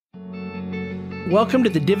Welcome to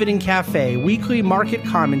the Dividend Cafe, weekly market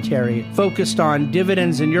commentary focused on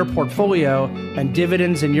dividends in your portfolio and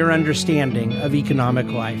dividends in your understanding of economic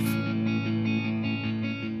life.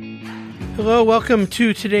 Hello, welcome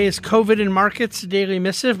to today's COVID and Markets Daily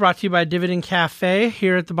Missive, brought to you by Dividend Cafe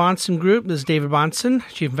here at the Bahnsen Group. This is David Bahnsen,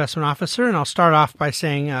 Chief Investment Officer, and I'll start off by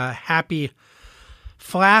saying happy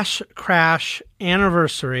flash crash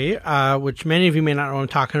anniversary, which many of you may not know what I'm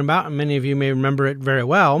talking about, and many of you may remember it very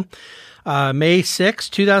well. May 6,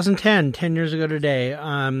 2010, 10 years ago today.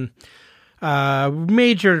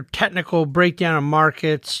 Major technical breakdown of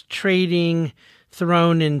markets, trading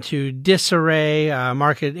thrown into disarray.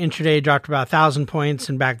 Market intraday dropped about 1,000 points,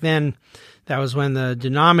 and back then that was when the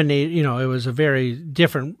denominator, it was a very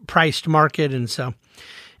different priced market, and so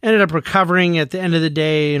ended up recovering at the end of the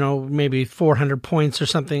day, maybe 400 points or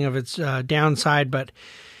something of its downside, but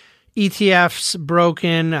ETFs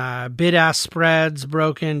broken, bid-ask spreads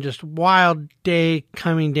broken, just wild day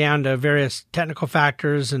coming down to various technical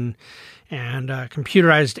factors and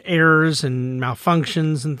computerized errors and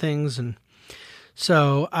malfunctions and things. And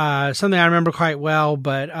so something I remember quite well,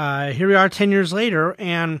 but here we are 10 years later,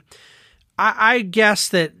 and I guess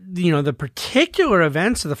that, the particular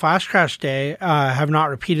events of the flash crash day have not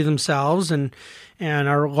repeated themselves and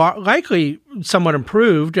are likely somewhat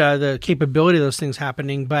improved, the capability of those things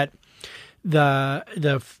happening, but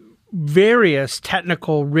the various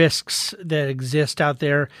technical risks that exist out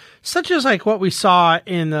there, such as like what we saw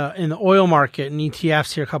in the oil market and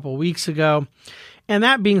ETFs here a couple of weeks ago, and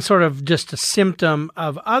that being sort of just a symptom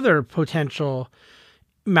of other potential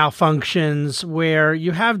malfunctions where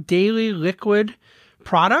you have daily liquid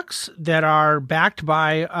products that are backed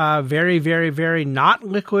by very, very, very not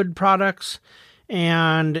liquid products.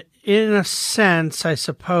 And in a sense, I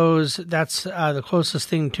suppose that's the closest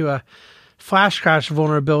thing to a flash crash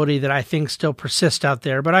vulnerability that I think still persists out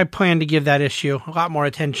there. But I plan to give that issue a lot more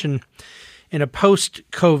attention in a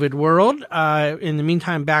post-COVID world. In the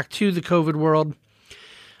meantime, back to the COVID world.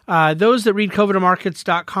 Those that read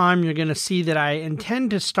covidomarkets.com, you're going to see that I intend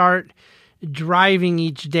to start driving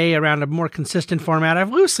each day around a more consistent format.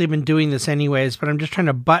 I've loosely been doing this anyways, but I'm just trying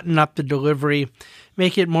to button up the delivery,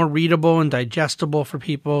 make it more readable and digestible for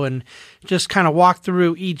people, and just kind of walk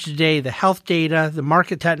through each day the health data, the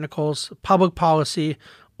market technicals, public policy,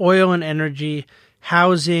 oil and energy,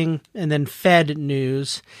 housing, and then Fed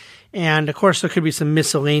news. And of course, there could be some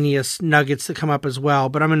miscellaneous nuggets that come up as well,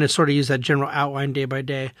 but I'm going to sort of use that general outline day by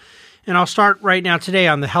day. And I'll start right now today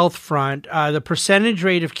on the health front. The percentage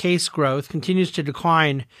rate of case growth continues to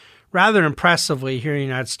decline rather impressively here in the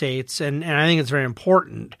United States, and I think it's very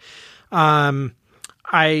important. I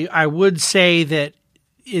would say that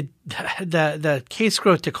the case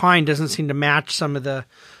growth decline doesn't seem to match some of the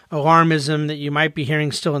alarmism that you might be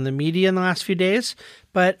hearing still in the media in the last few days.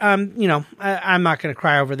 But, I'm not going to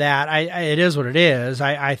cry over that. It is what it is.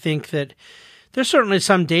 I think that there's certainly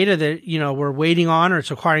some data that, we're waiting on, or it's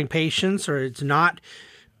requiring patience, or it's not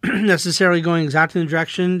necessarily going exactly in the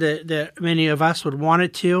direction that many of us would want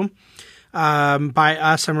it to. By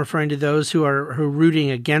us, I'm referring to those who are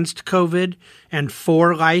rooting against COVID and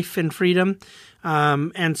for life and freedom.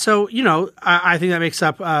 And so, I think that makes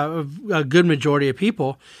up a good majority of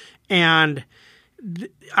people. And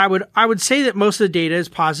I would say that most of the data is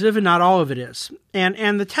positive and not all of it is.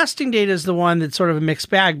 And the testing data is the one that's sort of a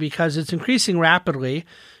mixed bag because it's increasing rapidly,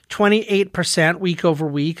 28% week over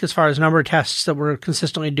week as far as number of tests that we're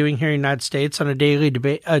consistently doing here in the United States on a daily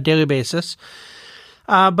basis.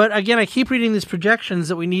 But again, I keep reading these projections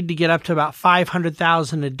that we need to get up to about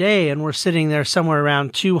 500,000 a day, and we're sitting there somewhere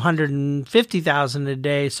around 250,000 a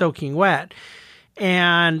day soaking wet.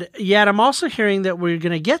 And yet I'm also hearing that we're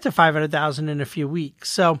going to get to 500,000 in a few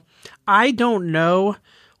weeks. So I don't know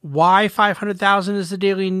why 500,000 is the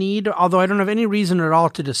daily need, although I don't have any reason at all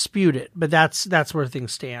to dispute it, but that's where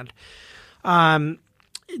things stand. In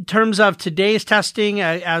terms of today's testing,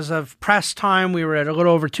 as of press time, we were at a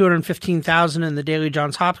little over 215,000 in the daily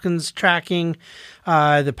Johns Hopkins tracking.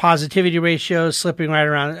 The positivity ratio is slipping right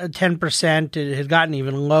around 10%. It had gotten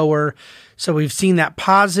even lower. So we've seen that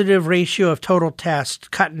positive ratio of total tests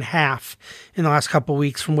cut in half in the last couple of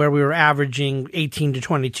weeks from where we were averaging 18 to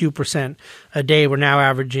 22% a day. We're now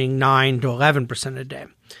averaging 9 to 11% a day.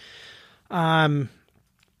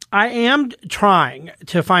 I am trying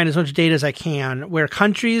to find as much data as I can where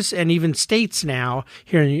countries and even states now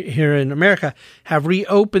here in America have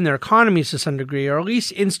reopened their economies to some degree, or at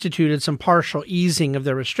least instituted some partial easing of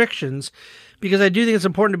their restrictions, because I do think it's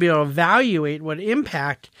important to be able to evaluate what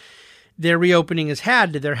impact their reopening has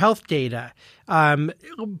had to their health data.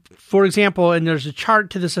 For example, and there's a chart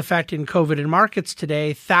to this effect in COVID in markets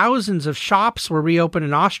today, thousands of shops were reopened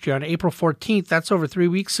in Austria on April 14th. That's over 3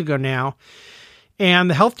 weeks ago now. And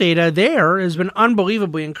the health data there has been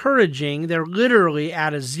unbelievably encouraging. They're literally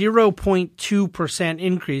at a 0.2%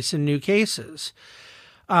 increase in new cases.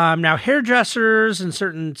 Now, hairdressers and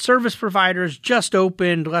certain service providers just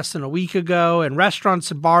opened less than a week ago, and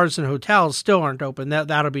restaurants and bars and hotels still aren't open.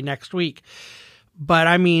 That'll be next week. But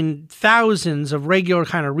I mean, thousands of regular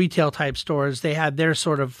kind of retail type stores, they had their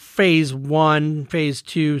sort of phase 1, phase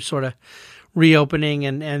 2 sort of reopening,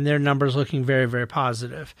 and their numbers looking very, very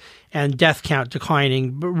positive. And death count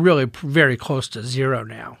declining, but really very close to zero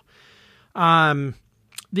now.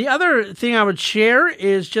 The other thing I would share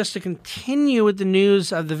is just to continue with the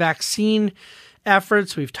news of the vaccine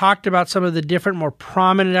efforts. We've talked about some of the different, more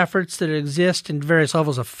prominent efforts that exist in various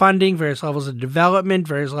levels of funding, various levels of development,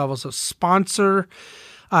 various levels of sponsor,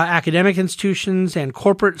 academic institutions and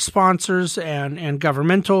corporate sponsors and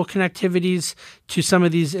governmental connectivities to some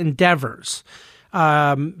of these endeavors.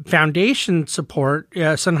 Foundation support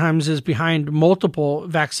sometimes is behind multiple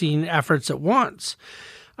vaccine efforts at once.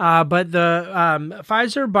 But the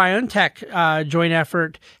Pfizer-BioNTech joint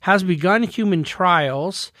effort has begun human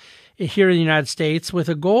trials here in the United States with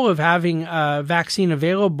a goal of having a vaccine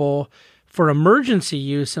available for emergency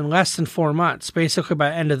use in less than 4 months, basically by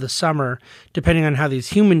the end of the summer, depending on how these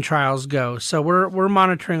human trials go. So we're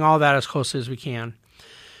monitoring all that as closely as we can.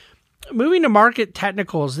 Moving to market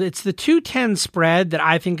technicals, it's the 2-10 spread that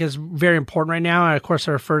I think is very important right now. And of course,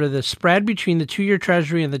 I refer to the spread between the 2-year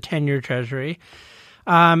Treasury and the 10-year Treasury.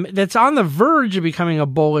 That's on the verge of becoming a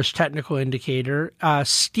bullish technical indicator.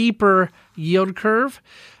 Steeper yield curve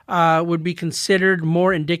would be considered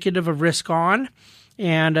more indicative of risk on,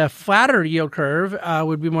 and a flatter yield curve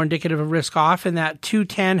would be more indicative of risk off, and that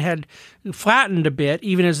 210 had flattened a bit,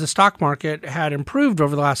 even as the stock market had improved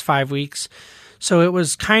over the last 5 weeks. So it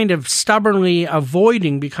was kind of stubbornly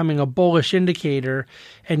avoiding becoming a bullish indicator,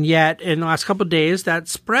 and yet in the last couple of days, that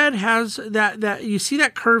spread has that you see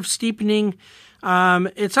that curve steepening.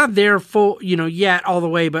 It's not there full, yet all the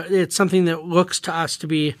way, but it's something that looks to us to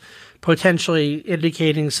be potentially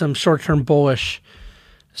indicating some short-term bullish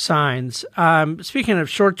signs. Speaking of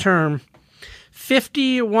short-term,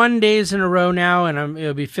 51 days in a row now, and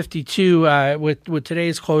it'll be 52 with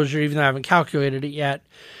today's closure, even though I haven't calculated it yet,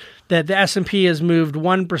 that the S&P has moved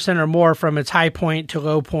 1% or more from its high point to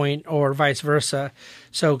low point or vice versa.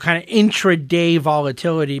 So kind of intraday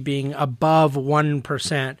volatility being above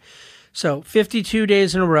 1%. So 52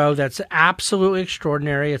 days in a row, that's absolutely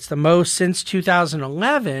extraordinary. It's the most since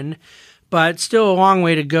 2011, but still a long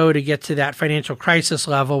way to go to get to that financial crisis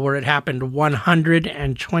level where it happened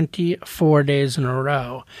 124 days in a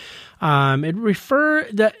row. Now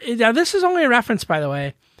this is only a reference, by the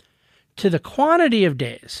way, to the quantity of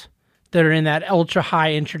days that are in that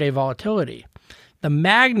ultra-high intraday volatility. The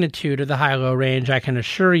magnitude of the high-low range, I can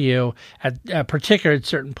assure you, particularly at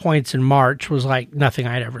certain points in March, was like nothing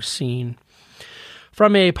I'd ever seen.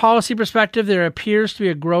 From a policy perspective, there appears to be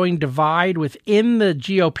a growing divide within the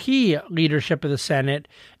GOP leadership of the Senate,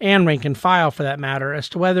 and rank and file for that matter, as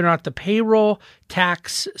to whether or not the payroll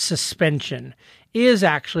tax suspension is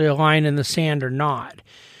actually a line in the sand or not.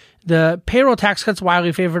 The payroll tax cut's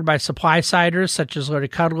widely favored by supply-siders such as Larry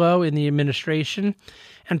Kudlow in the administration,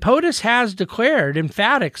 and POTUS has declared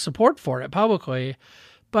emphatic support for it publicly,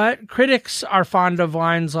 but critics are fond of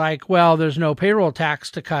lines like, well, there's no payroll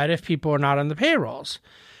tax to cut if people are not on the payrolls.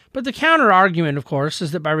 But the counter-argument, of course,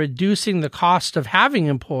 is that by reducing the cost of having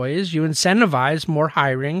employees, you incentivize more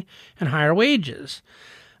hiring and higher wages.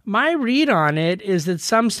 My read on it is that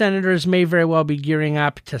some senators may very well be gearing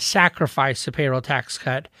up to sacrifice a payroll tax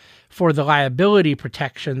cut for the liability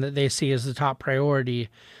protection that they see as the top priority.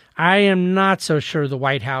 I am not so sure the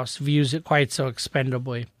White House views it quite so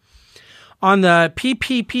expendably. On the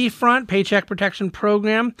PPP front, Paycheck Protection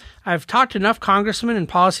Program, I've talked to enough congressmen and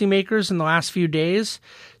policymakers in the last few days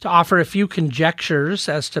to offer a few conjectures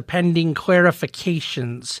as to pending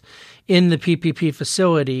clarifications in the PPP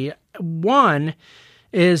facility. One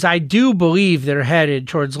is I do believe they're headed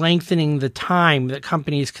towards lengthening the time that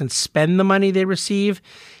companies can spend the money they receive.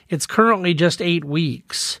 It's currently just 8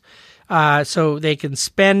 weeks. So they can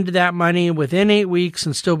spend that money within 8 weeks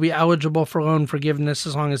and still be eligible for loan forgiveness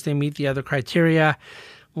as long as they meet the other criteria.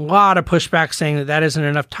 A lot of pushback saying that that isn't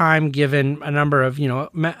enough time given a number of,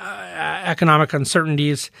 economic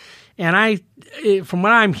uncertainties. And from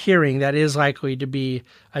what I'm hearing, that is likely to be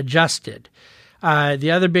adjusted.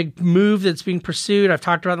 The other big move that's being pursued, I've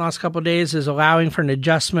talked about in the last couple of days, is allowing for an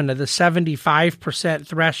adjustment of the 75%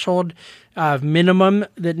 threshold of minimum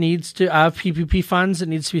that needs to of PPP funds that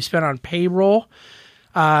needs to be spent on payroll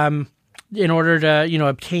in order to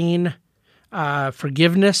obtain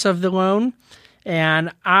forgiveness of the loan.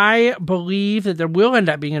 And I believe that there will end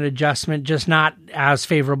up being an adjustment, just not as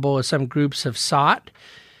favorable as some groups have sought.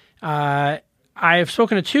 I have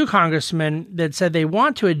spoken to two congressmen that said they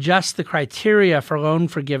want to adjust the criteria for loan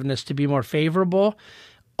forgiveness to be more favorable,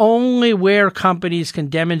 only where companies can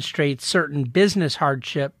demonstrate certain business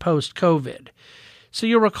hardship post-COVID. So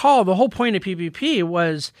you'll recall the whole point of PPP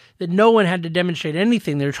was that no one had to demonstrate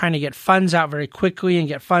anything. They were trying to get funds out very quickly and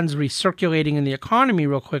get funds recirculating in the economy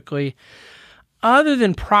real quickly, other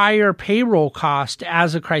than prior payroll cost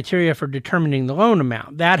as a criteria for determining the loan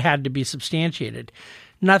amount. That had to be substantiated.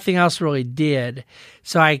 Nothing else really did.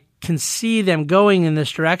 So I can see them going in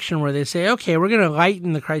this direction where they say, okay, we're going to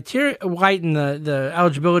lighten the criteria, lighten the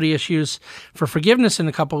eligibility issues for forgiveness in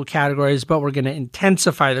a couple of categories, but we're going to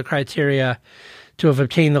intensify the criteria to have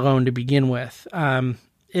obtained the loan to begin with.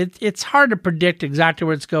 It's hard to predict exactly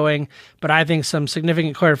where it's going, but I think some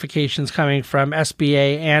significant clarifications coming from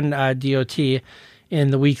SBA and DOT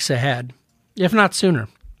in the weeks ahead, if not sooner.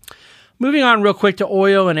 Moving on real quick to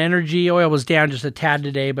oil and energy. Oil was down just a tad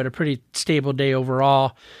today, but a pretty stable day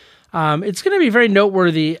overall. It's going to be very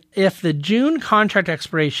noteworthy if the June contract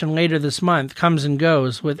expiration later this month comes and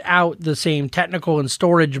goes without the same technical and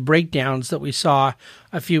storage breakdowns that we saw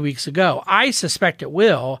a few weeks ago. I suspect it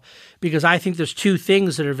will, because I think there's two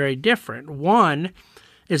things that are very different. One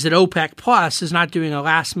is that OPEC Plus is not doing a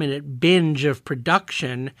last-minute binge of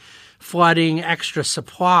production, flooding extra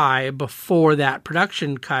supply before that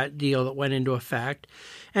production cut deal that went into effect.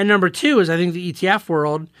 And number two is I think the ETF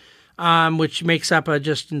world, which makes up a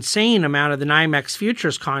just insane amount of the NYMEX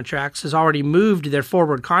futures contracts, has already moved their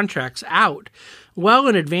forward contracts out well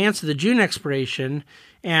in advance of the June expiration.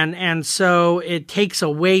 And so it takes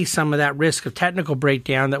away some of that risk of technical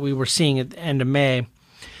breakdown that we were seeing at the end of May.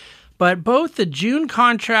 But both the June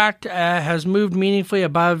contract has moved meaningfully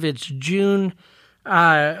above its June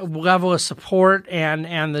level of support,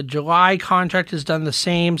 and the July contract has done the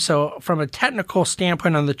same. So from a technical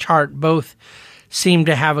standpoint on the chart, both seem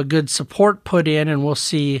to have a good support put in, and we'll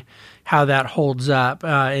see how that holds up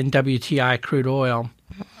in WTI crude oil.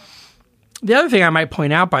 The other thing I might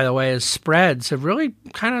point out, by the way, is spreads have really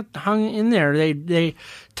kind of hung in there. They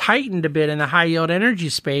tightened a bit in the high-yield energy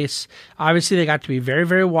space. Obviously, they got to be very,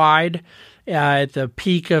 very wide at the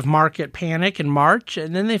peak of market panic in March,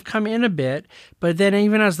 and then they've come in a bit. But then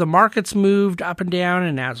even as the markets moved up and down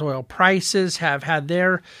and as oil prices have had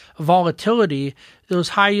their volatility, those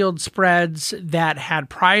high-yield spreads that had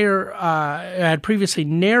previously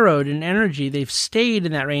narrowed in energy, they've stayed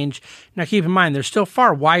in that range. Now, keep in mind, they're still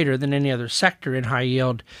far wider than any other sector in high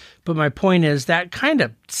yield. But my point is that kind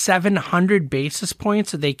of 700 basis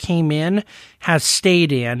points that they came in has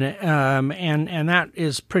stayed in, and that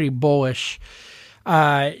is pretty bullish.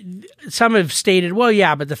 Some have stated, well,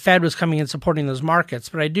 yeah, but the Fed was coming in supporting those markets.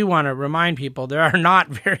 But I do want to remind people there are not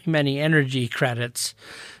very many energy credits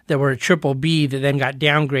that were at triple B that then got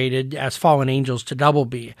downgraded as fallen angels to double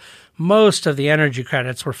B. Most of the energy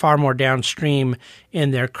credits were far more downstream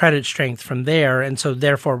in their credit strength from there, and so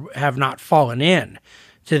therefore have not fallen in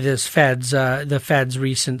to this the Fed's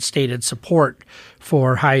recent stated support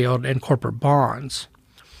for high yield and corporate bonds.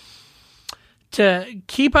 To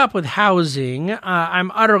keep up with housing,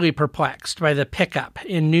 I'm utterly perplexed by the pickup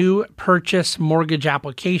in new purchase mortgage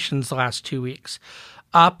applications the last 2 weeks.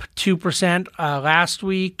 Up 2% last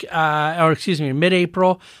week,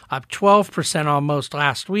 mid-April, up 12% almost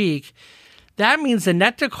last week. That means the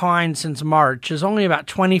net decline since March is only about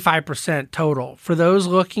 25% total for those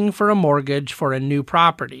looking for a mortgage for a new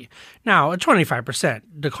property. Now, a 25%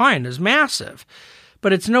 decline is massive,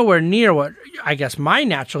 but it's nowhere near what I guess my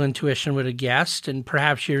natural intuition would have guessed, and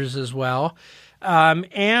perhaps yours as well.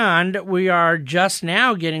 And we are just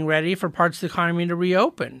now getting ready for parts of the economy to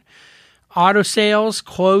reopen. Auto sales,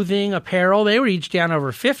 clothing, apparel, they were each down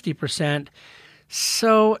over 50%.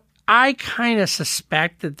 So I kind of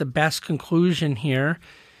suspect that the best conclusion here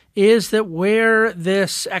is that where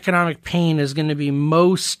this economic pain is going to be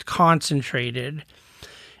most concentrated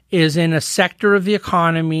is in a sector of the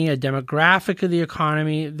economy, a demographic of the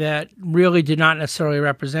economy that really did not necessarily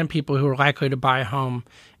represent people who are likely to buy a home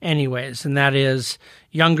anyways, and that is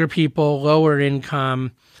younger people, lower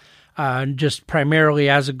income, just primarily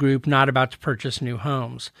as a group not about to purchase new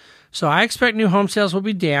homes. So I expect new home sales will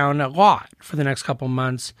be down a lot for the next couple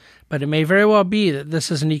months, but it may very well be that this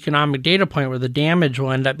is an economic data point where the damage will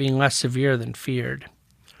end up being less severe than feared.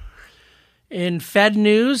 In Fed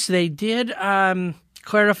news, they did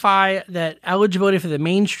clarify that eligibility for the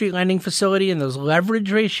Main Street lending facility and those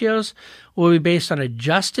leverage ratios will be based on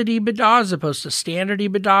adjusted EBITDA as opposed to standard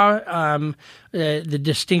EBITDA. The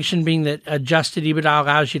distinction being that adjusted EBITDA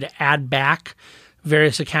allows you to add back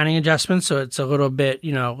various accounting adjustments, so it's a little bit,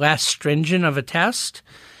 less stringent of a test.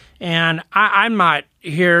 And I'm not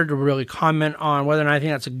here to really comment on whether or not I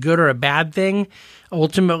think that's a good or a bad thing.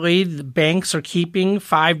 Ultimately, the banks are keeping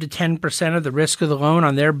 5 to 10% of the risk of the loan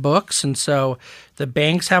on their books, and so the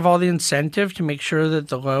banks have all the incentive to make sure that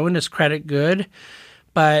the loan is credit good.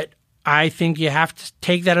 But I think you have to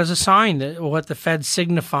take that as a sign that what the Fed's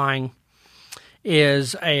signifying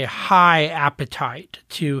is a high appetite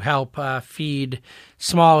to help feed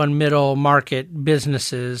small and middle market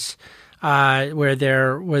businesses where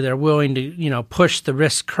they're willing to push the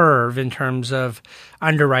risk curve in terms of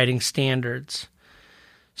underwriting standards.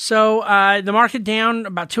 So the market down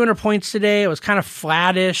about 200 points today. It was kind of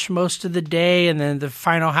flattish most of the day, and then the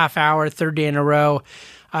final half hour, third day in a row,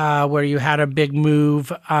 where you had a big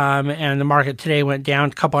move, and the market today went down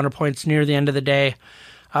a couple hundred points near the end of the day.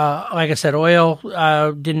 Like I said, oil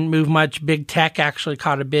didn't move much. Big tech actually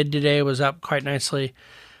caught a bid today, was up quite nicely.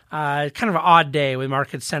 Kind of an odd day with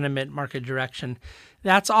market sentiment, market direction.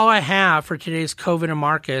 That's all I have for today's COVID and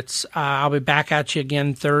markets. I'll be back at you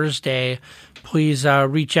again Thursday. Please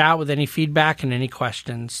reach out with any feedback and any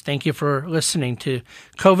questions. Thank you for listening to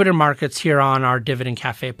COVID and Markets here on our Dividend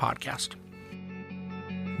Cafe podcast.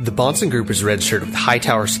 The Bahnsen Group is registered with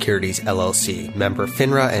Hightower Securities, LLC, member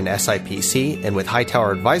FINRA and SIPC, and with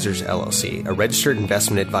Hightower Advisors, LLC, a registered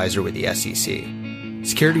investment advisor with the SEC.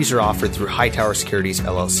 Securities are offered through Hightower Securities,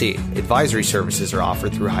 LLC. Advisory services are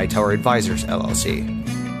offered through Hightower Advisors,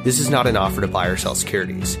 LLC. This is not an offer to buy or sell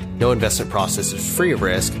securities. No investment process is free of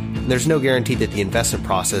risk, and there's no guarantee that the investment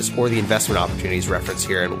process or the investment opportunities referenced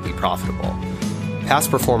herein will be profitable. Past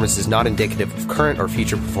performance is not indicative of current or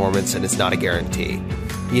future performance and is not a guarantee.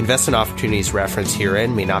 The investment opportunities referenced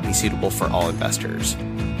herein may not be suitable for all investors.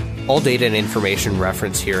 All data and information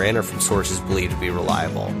referenced herein are from sources believed to be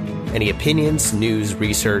reliable. Any opinions, news,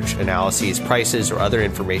 research, analyses, prices, or other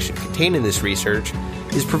information contained in this research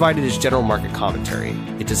is provided as general market commentary.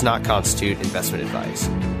 It does not constitute investment advice.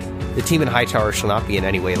 The team in Hightower shall not be in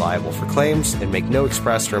any way liable for claims and make no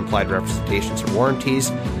express or implied representations or warranties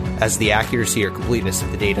as the accuracy or completeness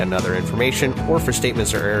of the data and other information, or for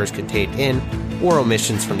statements or errors contained in or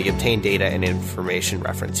omissions from the obtained data and information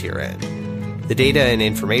referenced herein. The data and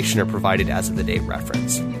information are provided as of the date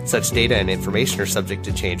referenced. Such data and information are subject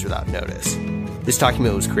to change without notice. This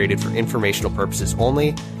document was created for informational purposes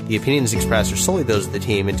only. The opinions expressed are solely those of the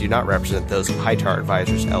team and do not represent those of Hightower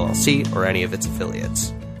Advisors, LLC, or any of its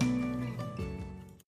affiliates.